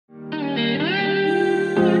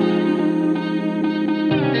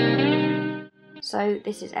So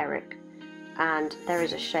this is Eric, and there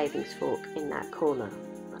is a shavings fork in that corner.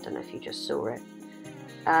 I don't know if you just saw it.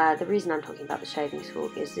 The reason I'm talking about the shavings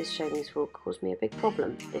fork is this shavings fork caused me a big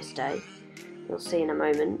problem this day. You'll see in a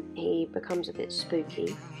moment he becomes a bit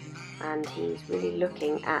spooky and he's really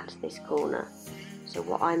looking at this corner. So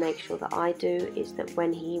what I make sure that I do is that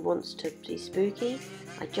when he wants to be spooky,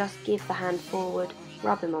 I just give the hand forward,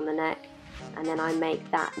 rub him on the neck, and then I make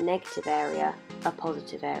that negative area a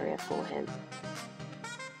positive area for him.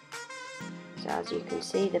 So as you can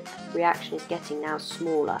see, the reaction is getting now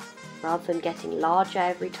smaller, rather than getting larger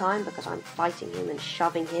every time because I'm fighting him and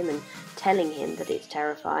shoving him and telling him that it's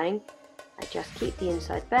terrifying. I just keep the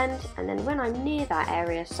inside bend, and then when I'm near that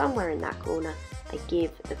area, somewhere in that corner, I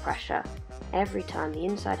give the pressure. Every time the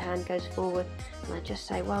inside hand goes forward, and I just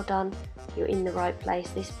say, well done, you're in the right place,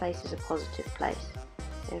 this place is a positive place.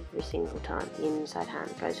 Every single time the inside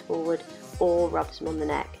hand goes forward or rubs him on the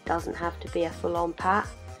neck. It doesn't have to be a full-on pat,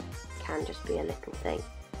 it can just be a little thing.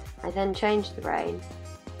 I then changed the rein,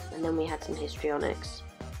 and then we had some histrionics.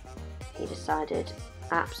 He decided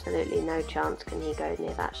absolutely no chance can he go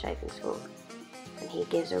near that shavings fork. And he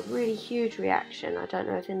gives a really huge reaction. I don't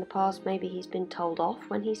know if in the past maybe he's been told off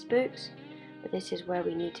when he spooks, but this is where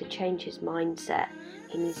we need to change his mindset.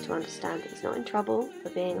 He needs to understand that he's not in trouble for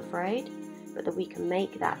being afraid, but that we can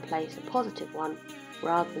make that place a positive one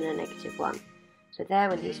rather than a negative one. So there,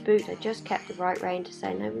 when he spooked, I just kept the right rein to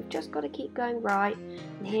say, no, we've just got to keep going right.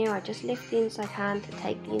 And here I just lift the inside hand to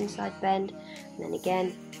take the inside bend. And then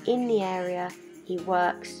again, in the area, he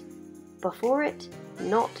works before it,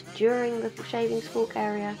 not during the shavings fork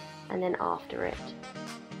area, and then after it.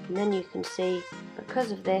 And then you can see,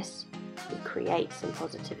 because of this, we create some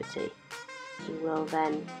positivity. He will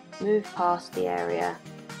then move past the area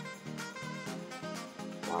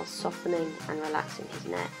while softening and relaxing his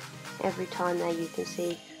neck. Every time there you can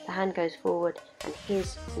see the hand goes forward and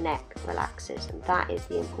his neck relaxes, and that is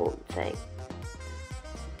the important thing.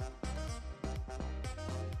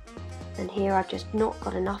 And here I've just not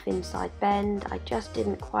got enough inside bend. I just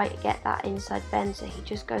didn't quite get that inside bend, so he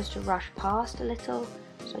just goes to rush past a little.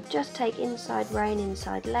 So I just take inside rein,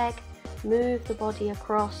 inside leg, move the body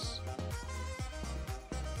across,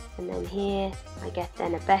 and then here I get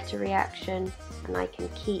then a better reaction, and I can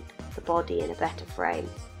keep the body in a better frame.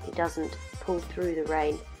 He doesn't pull through the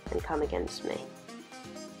rein and come against me.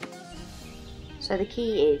 So the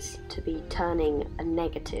key is to be turning a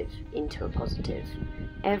negative into a positive.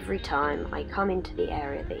 Every time I come into the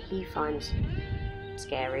area that he finds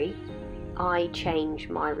scary, I change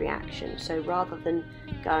my reaction. So rather than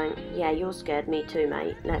going, yeah, you're scared, me too,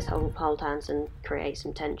 mate, let's hold hands and create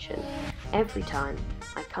some tension. Every time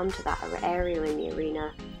I come to that area in the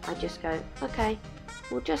arena, I just go, okay,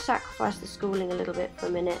 we'll just sacrifice the schooling a little bit for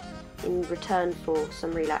a minute in return for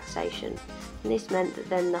some relaxation. And this meant that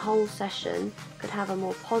then the whole session could have a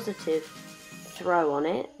more positive throw on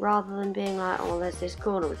it, rather than being like, oh, there's this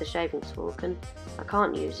corner with the shavings fork and I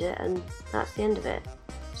can't use it, and that's the end of it.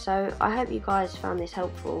 So I hope you guys found this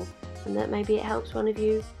helpful, and that maybe it helps one of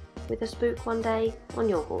you with a spook one day on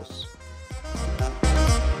your horse.